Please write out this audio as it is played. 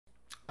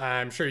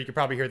I'm sure you could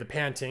probably hear the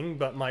panting,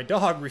 but my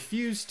dog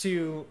refused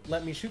to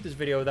let me shoot this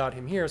video without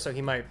him here, so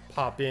he might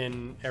pop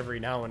in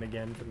every now and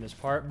again from this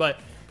part. But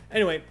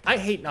anyway, I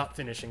hate not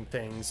finishing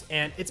things,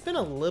 and it's been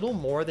a little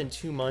more than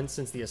 2 months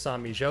since the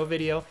Asami Jo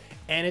video,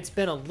 and it's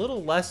been a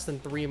little less than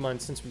 3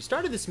 months since we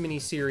started this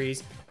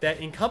mini-series that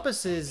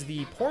encompasses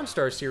the porn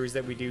star series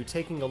that we do,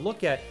 taking a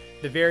look at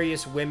the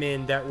various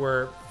women that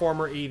were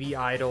former AV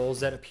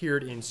idols that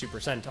appeared in Super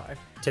Sentai.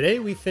 Today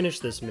we finish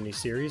this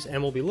mini-series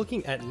and we'll be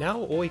looking at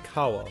Nao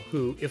Oikawa,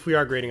 who, if we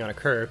are grading on a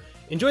curve,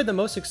 enjoyed the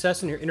most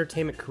success in her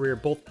entertainment career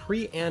both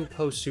pre and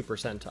post Super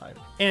Sentai.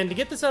 And to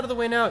get this out of the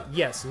way now,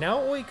 yes, Nao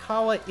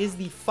Oikawa is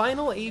the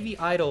final AV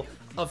idol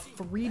of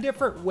 3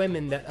 different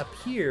women that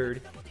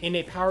appeared in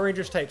a Power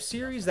Rangers type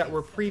series that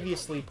were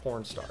previously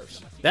porn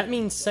stars. That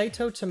means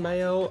Saito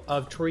Tameo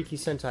of Toriki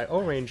Sentai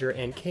O-Ranger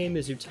and Kei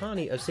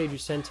Mizutani of Seiju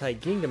Sentai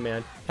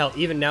Gingaman, hell,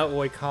 even Nao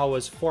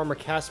Oikawa's former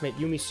castmate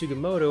Yumi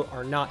Sugimoto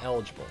are not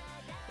eligible.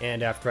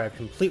 And after I've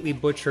completely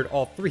butchered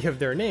all 3 of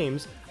their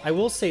names, I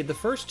will say the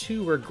first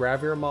 2 were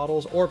gravure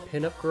models or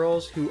pinup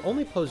girls who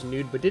only posed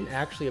nude but didn't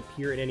actually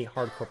appear in any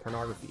hardcore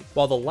pornography,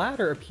 while the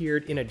latter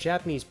appeared in a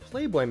Japanese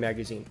Playboy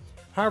magazine.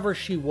 However,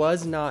 she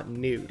was not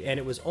nude, and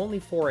it was only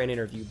for an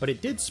interview, but it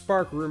did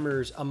spark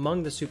rumors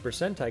among the Super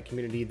Sentai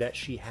community that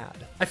she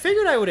had. I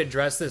figured I would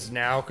address this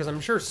now, because I'm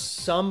sure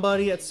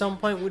somebody at some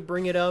point would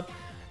bring it up,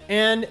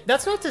 and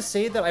that's not to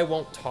say that I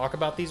won't talk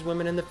about these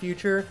women in the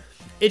future.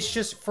 It's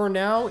just, for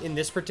now, in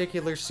this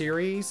particular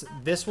series,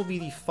 this will be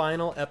the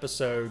final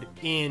episode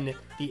in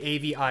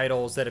the AV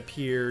idols that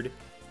appeared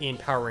in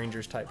Power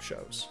Rangers type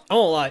shows. I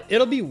won't lie,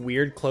 it'll be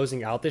weird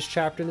closing out this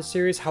chapter in the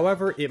series,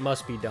 however, it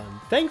must be done.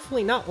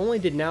 Thankfully, not only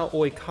did Nao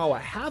Oikawa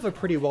have a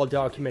pretty well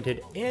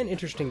documented and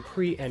interesting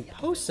pre and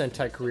post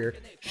Sentai career,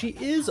 she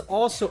is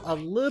also a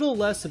little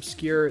less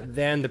obscure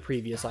than the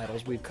previous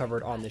idols we've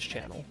covered on this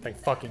channel. Thank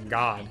fucking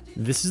God.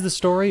 This is the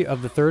story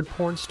of the 3rd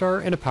porn star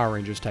in a Power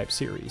Rangers type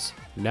series,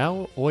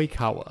 Nao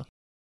Oikawa.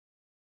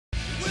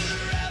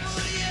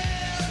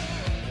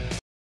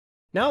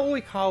 Nao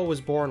Oikawa was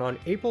born on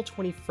April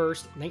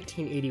 21st,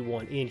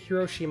 1981 in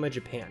Hiroshima,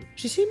 Japan.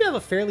 She seemed to have a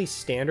fairly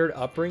standard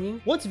upbringing.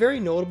 What's very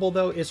notable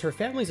though is her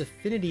family's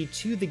affinity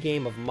to the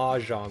game of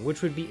Mahjong,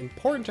 which would be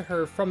important to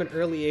her from an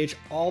early age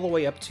all the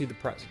way up to the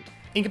present.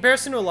 In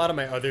comparison to a lot of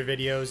my other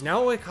videos,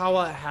 Nao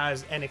Oikawa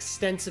has an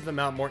extensive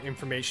amount more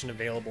information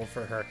available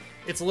for her.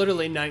 It's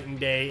literally night and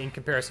day in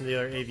comparison to the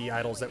other AV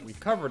idols that we've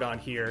covered on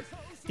here.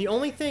 The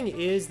only thing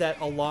is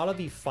that a lot of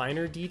the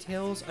finer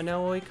details on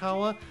Nao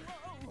Oikawa,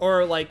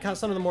 or like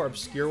some of the more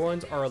obscure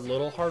ones, are a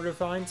little harder to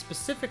find,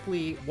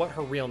 specifically what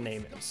her real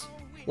name is.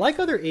 Like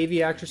other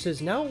AV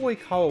actresses, Nao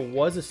Oikawa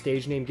was a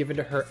stage name given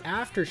to her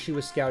after she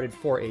was scouted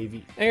for AV.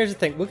 And here's the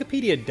thing,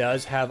 Wikipedia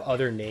does have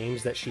other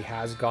names that she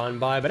has gone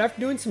by, but after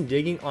doing some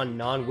digging on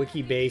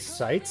non-wiki based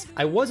sites,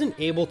 I wasn't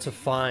able to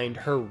find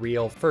her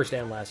real first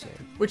and last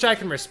name. Which I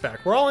can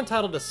respect. We're all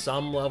entitled to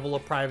some level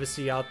of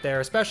privacy out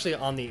there, especially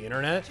on the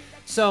internet.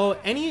 So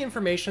any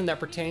information that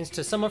pertains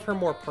to some of her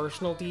more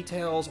personal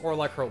details or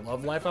like her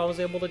love life I was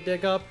able to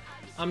dig up,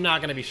 I'm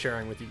not going to be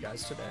sharing with you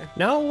guys today.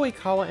 Nao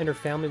Oikawa and her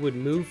family would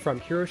move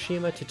from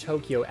Hiroshima to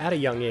Tokyo at a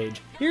young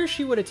age. Here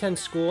she would attend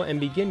school and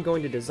begin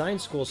going to design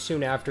school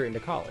soon after into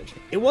college.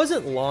 It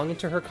wasn't long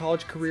into her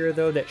college career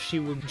though that she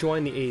would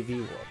join the AV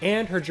world,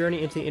 and her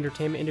journey into the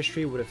entertainment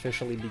industry would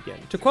officially begin.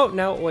 To quote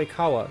Nao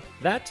Oikawa,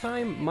 "That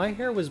time, my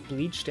hair was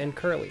bleached and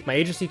curly. My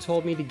agency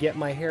told me to get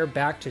my hair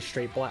back to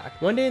straight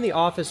black. One day in the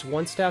office,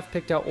 one staff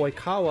picked out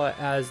Oikawa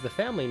as the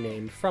family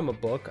name from a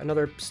book,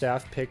 another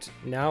staff picked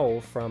Nao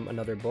from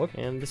another book,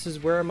 and this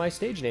is where my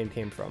stage name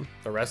came from.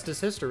 The rest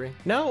is history."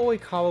 Nao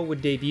Oikawa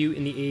would debut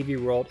in the AV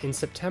world in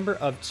September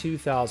of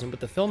 2000 with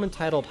the film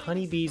entitled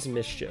Honeybee's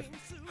Mischief.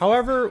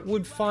 However,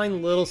 would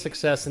find little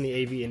success in the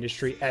AV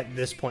industry at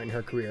this point in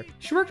her career.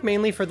 She worked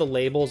mainly for the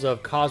labels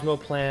of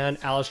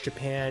Cosmoplan, Alice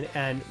Japan,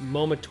 and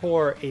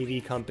Momotor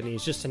AV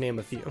companies, just to name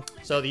a few.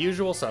 So the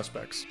usual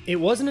suspects. It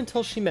wasn't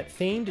until she met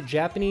famed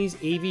Japanese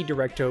AV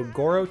director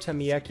Goro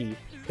Tamieki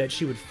that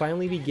she would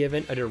finally be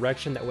given a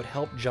direction that would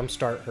help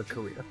jumpstart her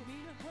career.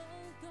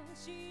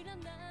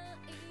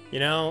 You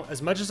know,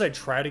 as much as I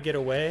try to get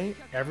away,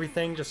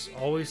 everything just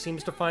always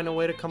seems to find a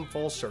way to come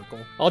full circle.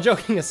 All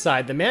joking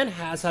aside, the man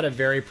has had a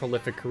very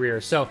prolific career,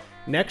 so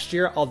next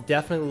year I'll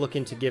definitely look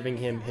into giving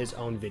him his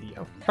own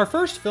video. Her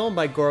first film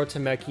by Goro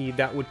Tameki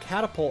that would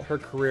catapult her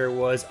career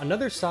was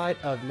Another Side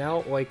of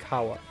Nao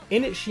Oikawa.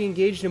 In it, she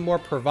engaged in more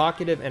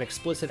provocative and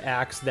explicit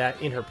acts that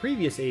in her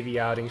previous AV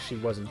outings she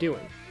wasn't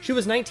doing. She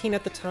was 19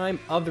 at the time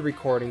of the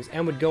recordings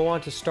and would go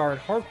on to star in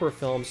hardcore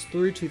films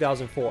through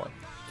 2004.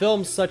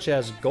 Films such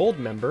as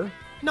Goldmember.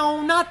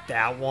 No, not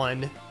that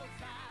one.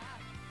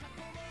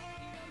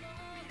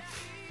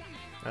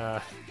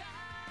 I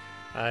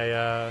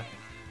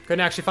couldn't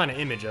actually find an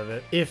image of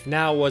it. If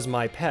Now Was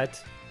My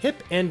Pet,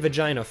 Hip and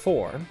Vagina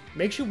 4,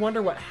 makes you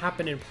wonder what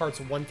happened in parts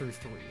 1 through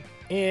 3.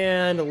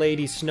 And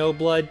Lady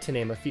Snowblood, to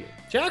name a few.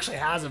 She actually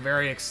has a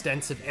very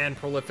extensive and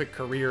prolific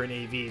career in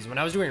AVs. When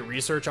I was doing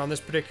research on this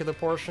particular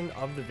portion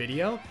of the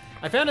video,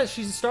 I found out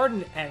she's starred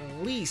in at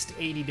least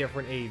 80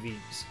 different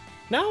AVs.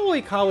 Nao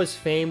Oikawa's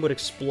fame would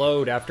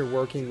explode after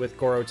working with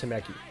Goro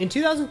Tameki. In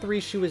 2003,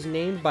 she was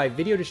named by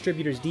video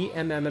distributors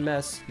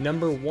DMMS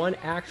 #1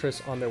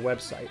 actress on their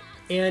website.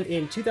 And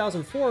in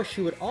 2004,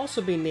 she would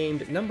also be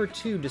named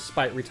 #2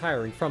 despite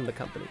retiring from the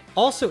company.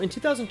 Also, in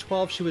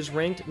 2012, she was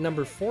ranked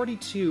number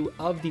 42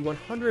 of the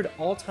 100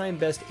 all-time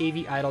best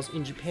AV idols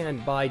in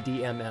Japan by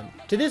DMM.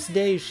 To this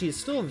day, she is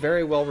still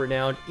very well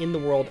renowned in the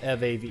world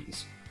of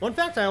AVs. One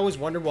fact I always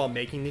wonder while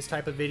making these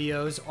type of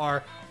videos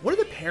are, what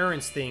do the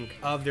parents think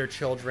of their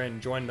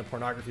children joining the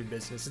pornography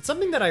business? It's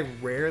something that I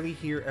rarely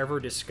hear ever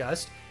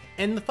discussed,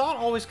 and the thought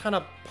always kind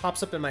of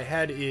pops up in my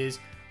head is,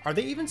 are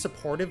they even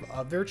supportive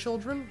of their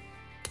children?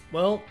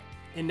 Well,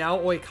 in Nao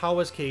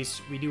Oikawa's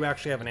case, we do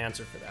actually have an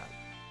answer for that.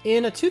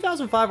 In a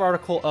 2005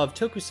 article of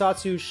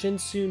Tokusatsu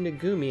Shinsu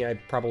Negumi, I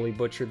probably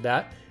butchered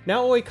that,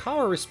 Nao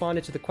Oikawa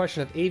responded to the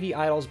question of AV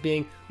idols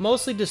being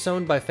mostly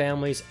disowned by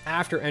families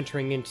after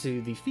entering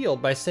into the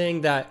field by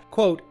saying that,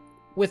 quote,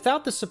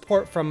 "Without the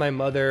support from my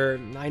mother,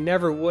 I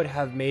never would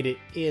have made it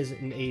as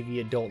an AV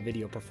adult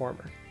video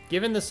performer."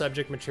 Given the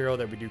subject material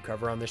that we do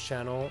cover on this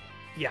channel,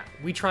 yeah,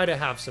 we try to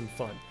have some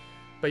fun.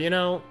 But you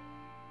know,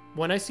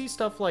 when I see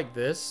stuff like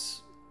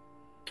this,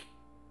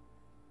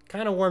 it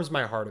kind of warms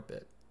my heart a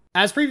bit.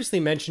 As previously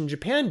mentioned,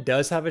 Japan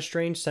does have a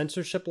strange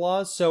censorship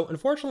laws, so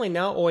unfortunately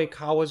Nao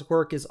Oikawa's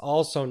work is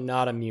also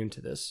not immune to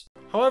this.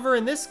 However,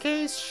 in this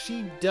case,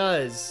 she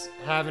does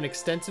have an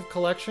extensive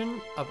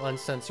collection of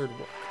uncensored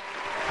work.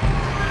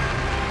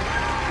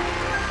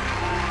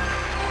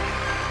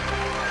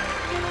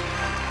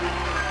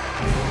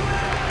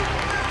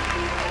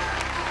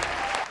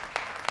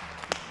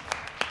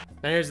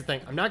 Now here's the thing,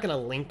 I'm not going to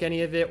link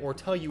any of it or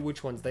tell you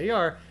which ones they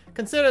are.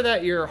 Consider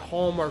that your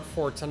homework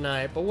for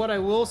tonight, but what I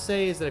will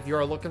say is that if you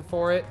are looking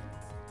for it,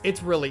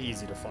 it's really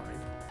easy to find.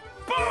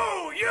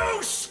 Boo!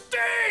 You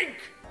stink!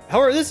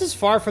 However, this is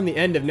far from the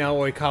end of Nao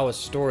Oikawa's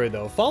story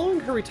though.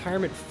 Following her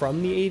retirement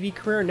from the AV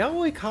career, Nao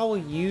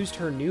Oikawa used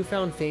her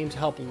newfound fame to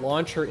help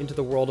launch her into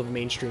the world of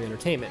mainstream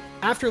entertainment.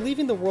 After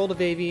leaving the world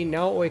of AV,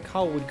 Nao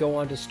Oikawa would go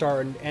on to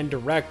star and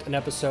direct an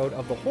episode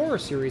of the horror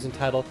series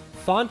entitled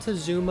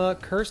Fantazuma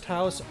Cursed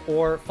House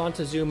or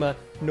Fantazuma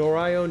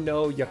Norayo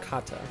no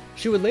Yakata.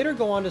 She would later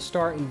go on to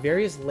star in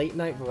various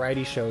late-night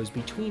variety shows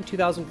between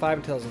 2005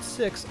 and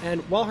 2006,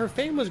 and while her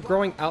fame was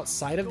growing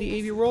outside of the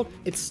AV world,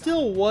 it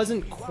still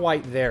wasn't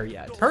quite there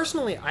yet.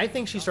 Personally, I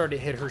think she started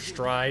to hit her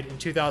stride in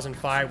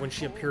 2005 when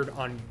she appeared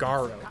on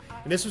Garo,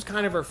 and this was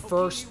kind of her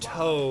first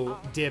toe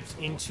dipped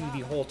into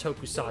the whole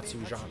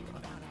tokusatsu genre.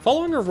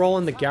 Following her role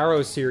in the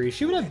Garo series,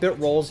 she would have bit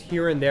roles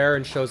here and there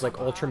in shows like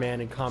Ultraman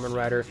and Kamen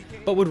Rider,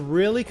 but would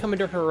really come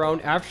into her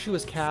own after she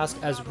was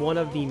cast as one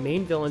of the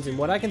main villains in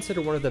what I consider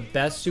one of the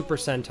best Super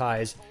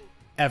Sentais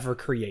ever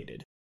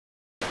created.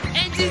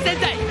 Engine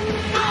Sentai!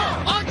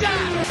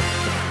 Go-Onger!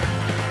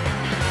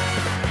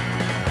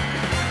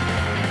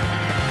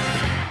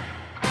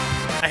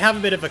 I have a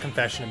bit of a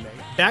confession to make.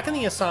 Back in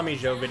the Asami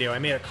Joe video, I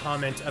made a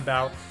comment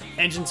about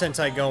Engine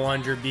Sentai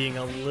Go-Onger being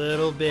a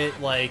little bit,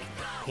 like,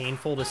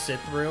 painful to sit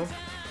through.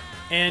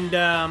 And,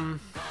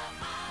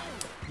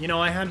 you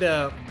know, I had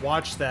to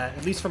watch that,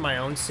 at least for my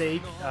own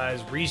sake,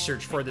 as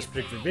research for this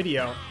particular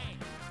video.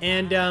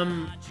 And,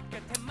 I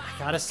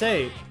gotta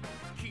say,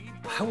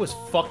 I was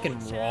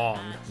fucking wrong.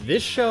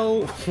 This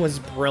show was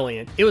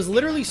brilliant. It was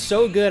literally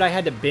so good I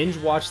had to binge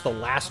watch the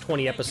last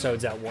 20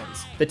 episodes at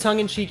once. The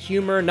tongue-in-cheek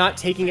humor, not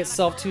taking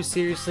itself too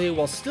seriously,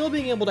 while still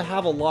being able to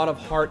have a lot of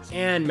heart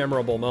and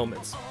memorable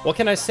moments. What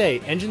can I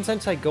say? Engine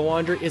Sentai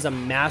Go-Onger is a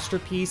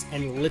masterpiece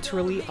and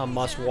literally a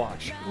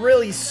must-watch.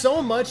 Really, so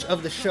much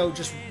of the show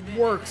just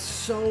works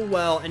so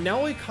well, and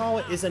Nao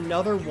Oikawa is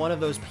another one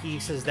of those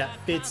pieces that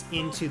fits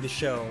into the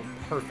show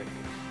perfectly.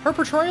 Her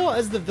portrayal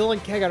as the villain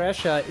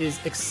Kagaresha is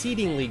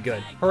exceedingly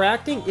good. Her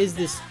acting is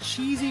this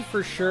cheesy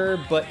for sure,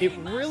 but it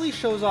really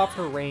shows off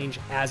her range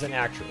as an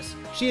actress.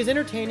 She is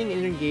entertaining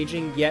and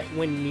engaging, yet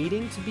when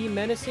needing to be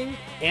menacing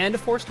and a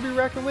force to be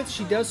reckoned with,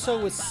 she does so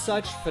with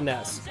such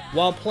finesse,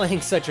 while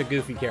playing such a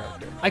goofy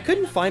character. I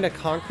couldn't find a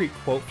concrete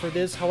quote for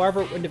this,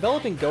 however, when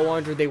developing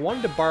Go-Onger, they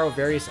wanted to borrow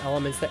various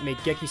elements that made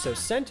Gekiso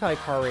Sentai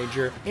Car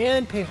Ranger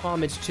and pay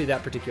homage to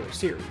that particular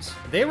series.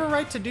 They were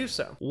right to do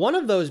so. One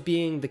of those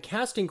being the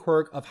casting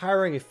quirk of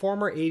hiring a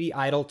former AV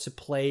idol to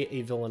play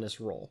a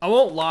villainous role. I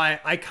won't lie,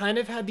 I kind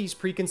of had these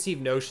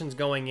preconceived notions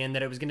going in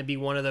that it was going to be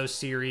one of those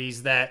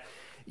series that,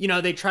 you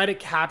know, they try to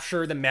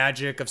capture the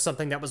magic of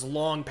something that was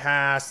long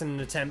past in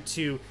an attempt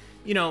to,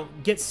 you know,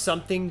 get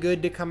something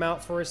good to come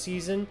out for a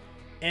season.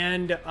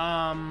 And,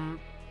 man,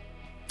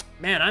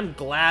 I'm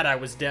glad I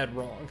was dead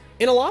wrong.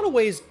 In a lot of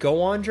ways,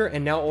 Go-Onger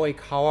and Nao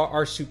Oikawa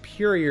are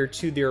superior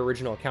to their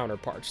original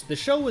counterparts. The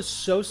show was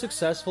so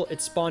successful,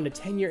 it spawned a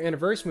 10-year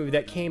anniversary movie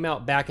that came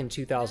out back in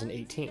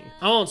 2018.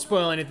 I won't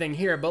spoil anything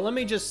here, but let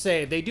me just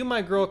say, they do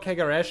my girl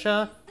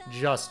Kagaresha,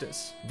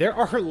 justice. There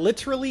are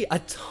literally a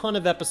ton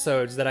of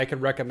episodes that I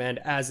could recommend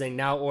as a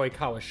Nao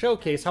Oikawa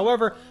showcase.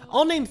 However,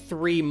 I'll name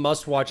 3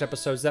 must-watch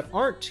episodes that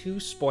aren't too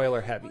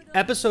spoiler-heavy.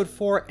 Episode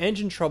 4,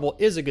 Engine Trouble,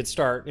 is a good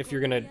start if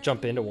you're gonna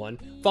jump into one,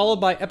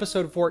 followed by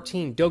episode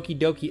 14, Doki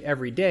Doki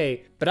Every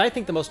Day, but I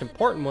think the most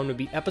important one would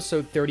be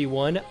episode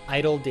 31,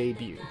 Idol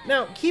Debut.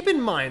 Now, keep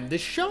in mind, the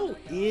show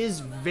is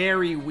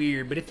very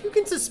weird, but if you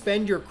can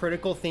suspend your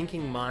critical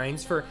thinking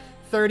minds for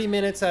 30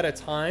 minutes at a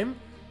time,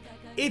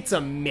 it's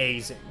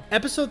amazing.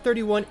 Episode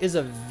 31 is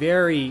a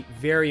very,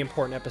 very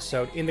important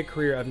episode in the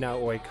career of Nao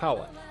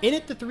Oikawa. In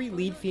it, the 3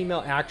 lead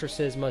female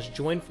actresses must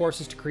join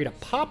forces to create a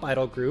pop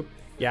idol group,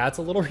 yeah, it's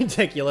a little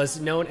ridiculous,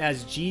 known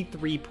as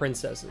G3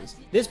 Princesses.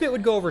 This bit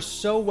would go over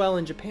so well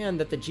in Japan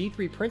that the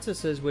G3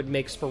 Princesses would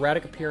make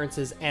sporadic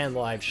appearances and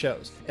live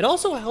shows. It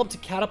also helped to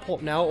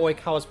catapult Nao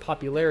Oikawa's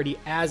popularity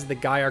as the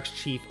Gaiarch's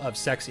chief of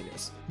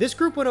sexiness. This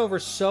group went over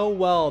so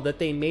well that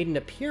they made an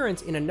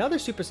appearance in another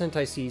Super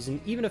Sentai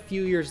season even a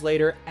few years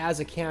later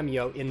as a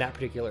cameo in that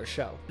particular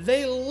show.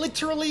 They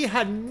literally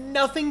had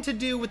nothing to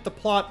do with the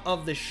plot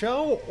of the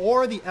show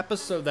or the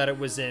episode that it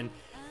was in.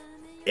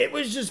 It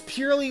was just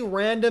purely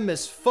random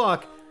as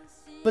fuck,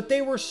 but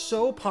they were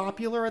so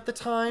popular at the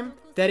time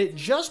that it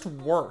just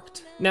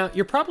worked. Now,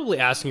 you're probably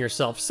asking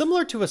yourself,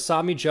 similar to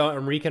Asami Jo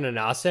and Rika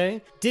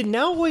Nanase, did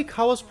Nao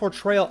Oikawa's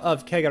portrayal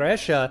of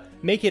Kegaresha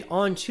make it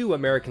onto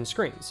American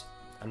screens?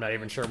 I'm not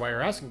even sure why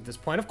you're asking at this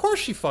point. Of course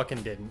she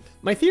fucking didn't.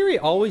 My theory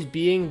always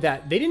being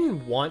that they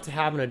didn't want to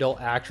have an adult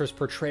actress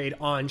portrayed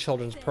on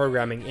children's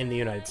programming in the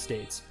United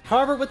States.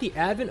 However, with the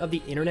advent of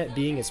the internet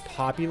being as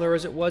popular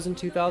as it was in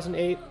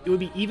 2008, it would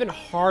be even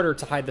harder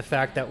to hide the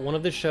fact that one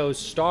of the show's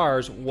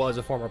stars was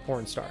a former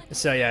porn star.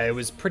 So yeah, it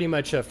was pretty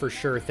much a for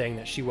sure thing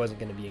that she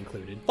wasn't going to be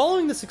included.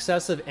 Following the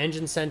success of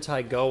Engine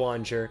Sentai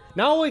Go-Onger,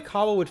 Nao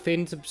Oikawa would fade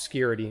into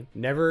obscurity,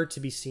 never to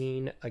be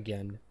seen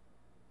again.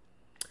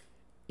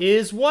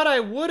 Is what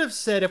I would have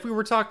said if we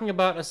were talking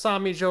about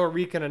Asami Jo or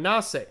Rika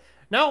Nanase.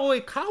 Nao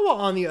Oikawa,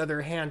 on the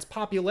other hand's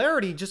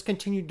popularity just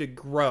continued to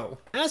grow.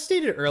 As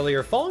stated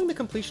earlier, following the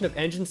completion of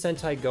Engine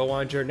Sentai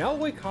Go-Onger, Nao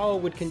Oikawa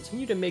would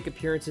continue to make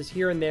appearances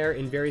here and there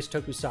in various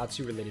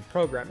tokusatsu-related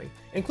programming,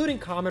 including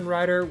Kamen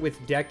Rider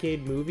with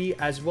Decade Movie,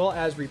 as well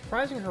as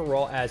reprising her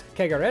role as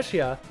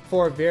Kegaresha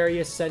for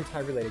various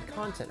Sentai-related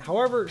content.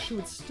 However, she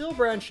would still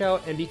branch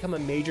out and become a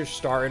major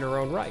star in her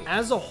own right.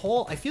 As a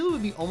whole, I feel it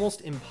would be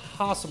almost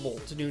impossible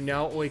to do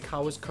Nao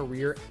Oikawa's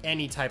career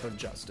any type of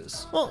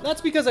justice. Well, that's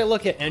because I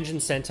look at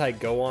Engine Sentai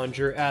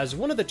Go-Onger as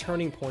one of the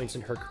turning points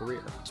in her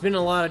career. She's been in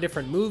a lot of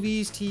different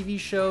movies, TV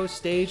shows,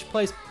 stage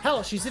plays.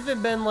 Hell, she's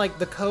even been like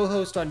the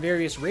co-host on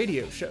various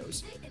radio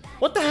shows.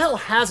 What the hell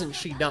hasn't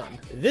she done?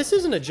 This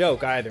isn't a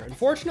joke either.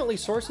 Unfortunately,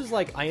 sources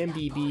like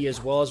IMDb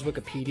as well as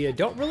Wikipedia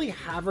don't really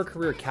have her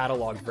career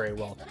cataloged very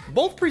well.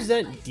 Both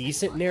present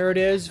decent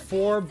narratives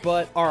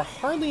but are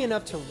hardly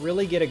enough to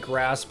really get a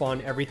grasp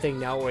on everything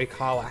Nao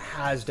Oikawa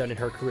has done in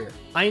her career.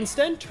 I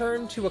instead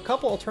turned to a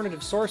couple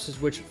alternative sources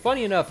which,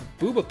 funny enough,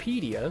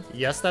 Boobapedia,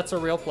 yes that's a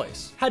real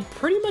place, had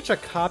pretty much a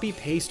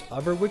copy-paste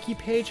of her wiki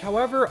page.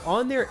 However,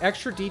 on there,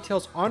 extra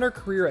details on her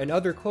career and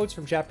other quotes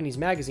from Japanese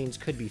magazines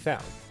could be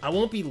found. I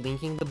won't be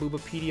linking the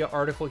Boobapedia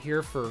article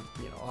here for,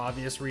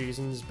 obvious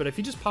reasons, but if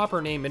you just pop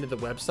her name into the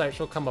website,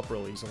 she'll come up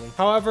real easily.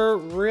 However,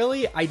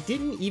 really, I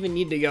didn't even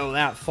need to go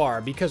that far,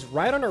 because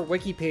right on her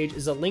wiki page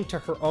is a link to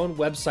her own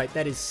website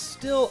that is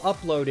still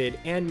uploaded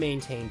and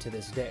maintained to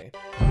this day.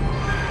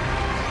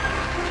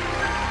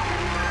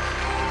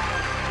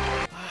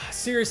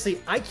 Seriously,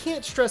 I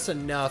can't stress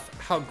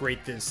enough how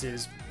great this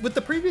is. With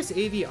the previous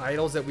AV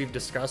idols that we've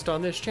discussed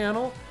on this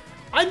channel,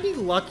 I'd be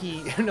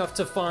lucky enough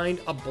to find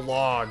a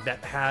blog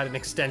that had an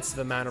extensive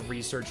amount of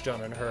research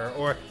done on her,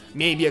 or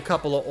maybe a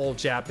couple of old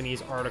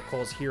Japanese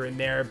articles here and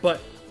there,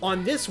 but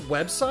on this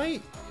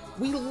website,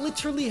 we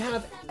literally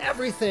have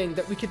everything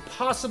that we could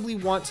possibly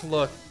want to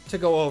look to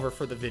go over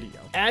for the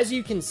video. As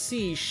you can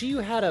see, she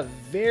had a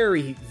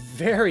very,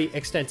 very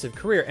extensive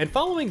career, and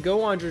following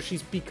Go-Onger,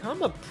 she's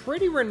become a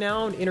pretty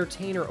renowned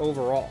entertainer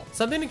overall.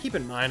 Something to keep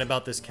in mind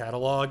about this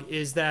catalog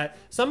is that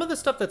some of the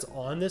stuff that's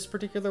on this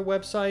particular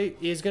website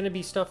is going to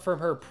be stuff from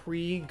her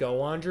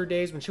pre-Go-Onger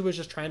days when she was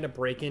just trying to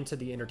break into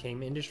the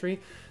entertainment industry.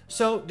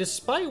 So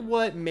despite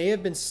what may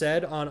have been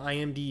said on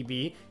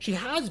IMDb, she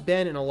has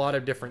been in a lot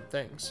of different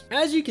things.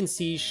 As you can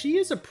see, she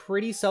is a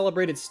pretty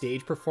celebrated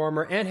stage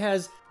performer and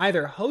has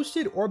either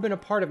hosted or been a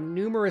part of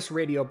numerous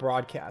radio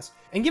broadcasts.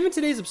 And given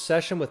today's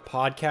obsession with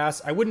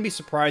podcasts, I wouldn't be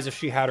surprised if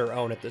she had her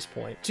own at this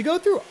point. To go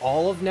through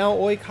all of Nao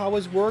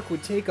Oikawa's work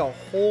would take a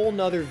whole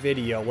nother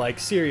video, like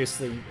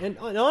seriously. And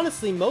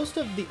honestly, most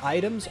of the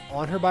items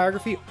on her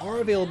biography are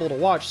available to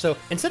watch, so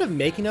instead of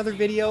making another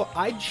video,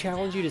 I'd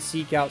challenge you to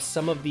seek out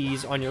some of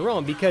these on your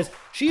own, because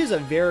She is a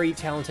very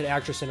talented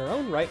actress in her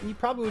own right, and you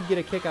probably would get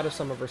a kick out of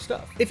some of her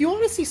stuff. If you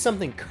want to see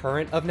something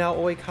current of Nao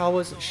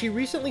Oikawa's, she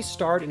recently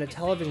starred in a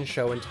television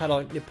show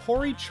entitled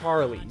Nippori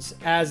Charlies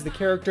as the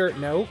character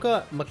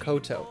Naoka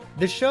Makoto.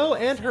 The show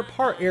and her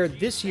part aired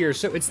this year,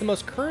 so it's the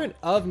most current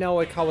of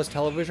Nao Oikawa's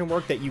television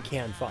work that you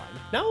can find.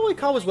 Nao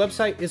Oikawa's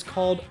website is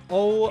called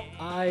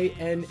oinao.com.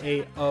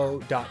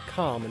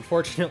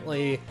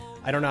 Unfortunately,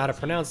 I don't know how to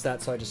pronounce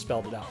that, so I just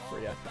spelled it out for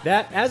you.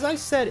 That, as I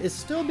said, is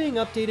still being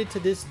updated to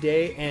this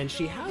day, and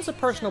she has a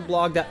personal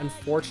blog that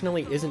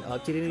unfortunately isn't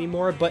updated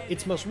anymore, but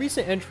its most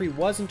recent entry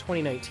was in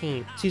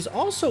 2019. She's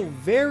also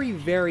very,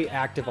 very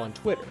active on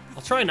Twitter.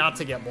 I'll try not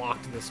to get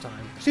blocked this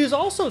time. She is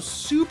also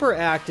super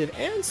active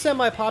and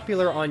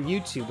semi-popular on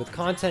YouTube, with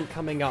content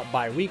coming out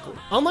bi-weekly.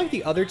 Unlike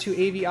the other two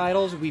AV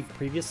idols we've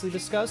previously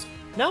discussed,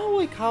 Nao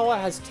Oikawa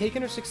has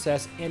taken her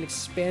success and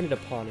expanded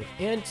upon it,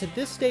 and to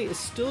this day is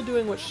still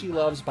doing what she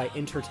loves by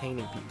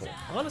entertaining people.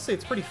 Honestly,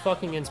 it's pretty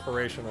fucking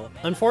inspirational.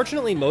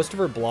 Unfortunately, most of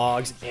her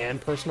blogs and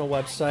personal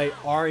website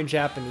are in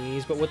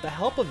Japanese, but with the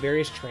help of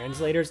various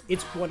translators,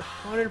 it's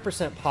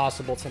 100%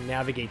 possible to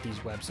navigate these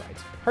websites.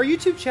 Her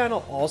YouTube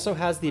channel also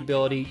has the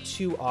ability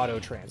to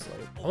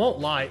auto-translate. I won't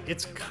lie,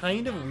 it's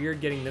kind of weird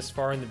getting this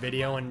far in the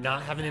video and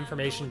not having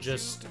information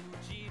just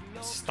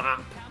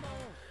stop.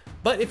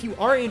 But if you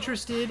are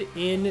interested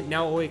in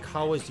Nao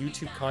Oikawa's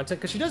YouTube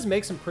content, because she does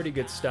make some pretty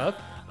good stuff,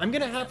 I'm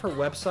going to have her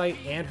website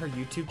and her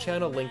YouTube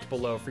channel linked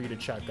below for you to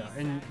check out,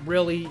 and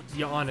really,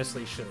 you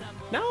honestly should.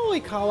 Nao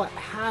Oikawa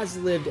has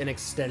lived an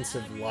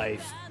extensive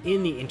life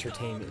in the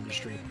entertainment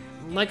industry.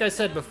 Like I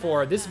said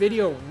before, this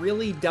video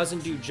really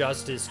doesn't do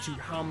justice to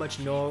how much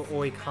Nao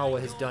Oikawa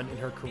has done in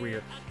her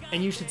career,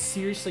 and you should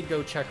seriously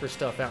go check her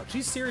stuff out.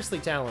 She's seriously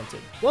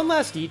talented. One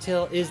last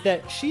detail is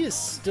that she is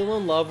still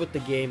in love with the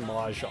game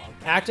Mahjong,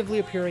 actively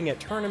appearing at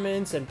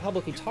tournaments and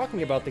publicly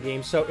talking about the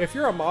game, so if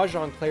you're a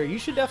Mahjong player, you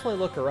should definitely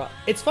look her up.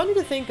 It's funny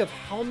to think of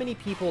how many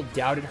people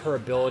doubted her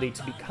ability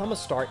to become a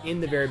star in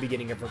the very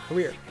beginning of her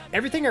career.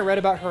 Everything I read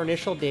about her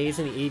initial days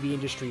in the AV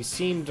industry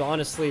seemed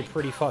honestly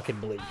pretty fucking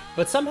bleak,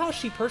 but somehow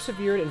she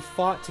persevered and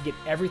fought to get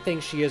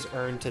everything she has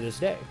earned to this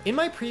day. In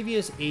my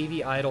previous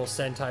AV Idol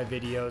Sentai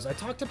videos, I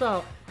talked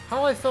about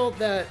how I felt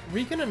that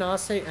Rika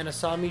Nanase and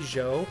Asami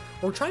Jo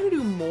were trying to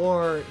do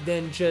more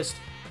than just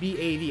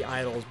be AV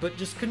idols, but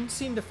just couldn't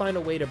seem to find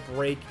a way to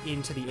break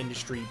into the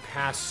industry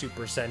past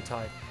Super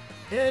Sentai.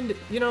 And,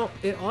 you know,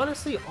 it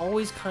honestly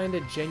always kind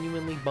of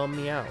genuinely bummed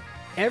me out.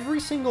 Every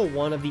single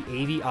one of the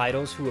AV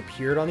idols who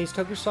appeared on these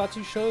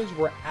tokusatsu shows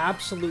were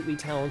absolutely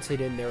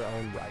talented in their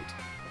own right.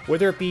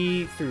 Whether it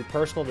be through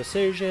personal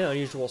decision,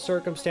 unusual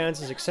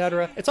circumstances,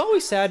 etc., it's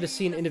always sad to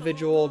see an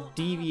individual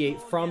deviate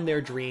from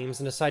their dreams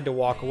and decide to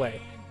walk away,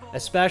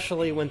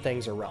 especially when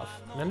things are rough.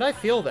 And I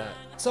feel that.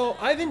 So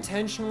I've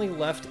intentionally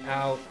left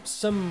out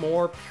some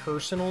more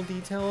personal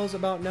details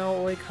about Nao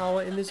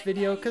Oikawa in this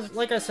video, because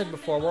like I said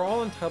before, we're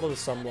all entitled to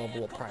some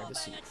level of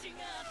privacy.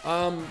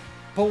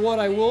 But what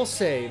I will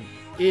say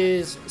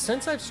is,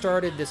 since I've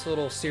started this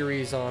little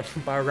series on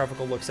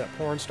biographical looks at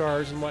porn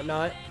stars and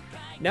whatnot,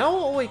 Nao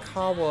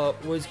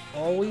Oikawa was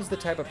always the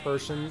type of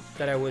person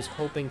that I was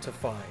hoping to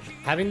find,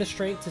 having the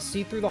strength to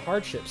see through the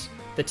hardships,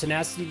 the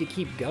tenacity to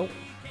keep going,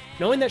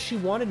 knowing that she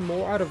wanted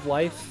more out of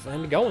life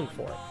and going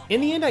for it.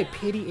 In the end, I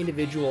pity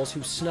individuals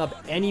who snub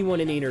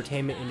anyone in the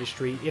entertainment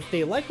industry. If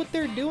they like what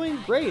they're doing,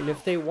 great, and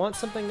if they want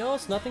something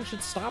else, nothing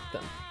should stop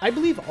them. I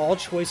believe all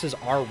choices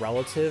are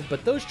relative,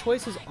 but those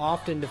choices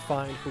often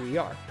define who we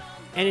are.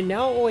 And in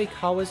Nao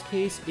Oikawa's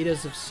case, it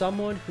is of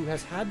someone who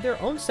has had their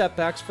own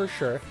setbacks for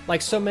sure,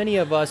 like so many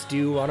of us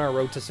do on our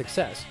road to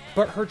success.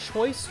 But her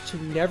choice to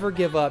never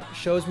give up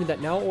shows me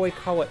that Nao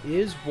Oikawa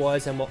is,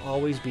 was, and will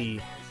always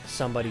be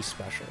somebody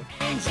special.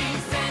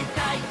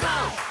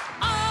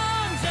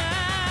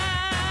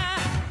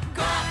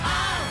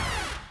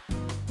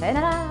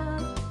 Sayonara!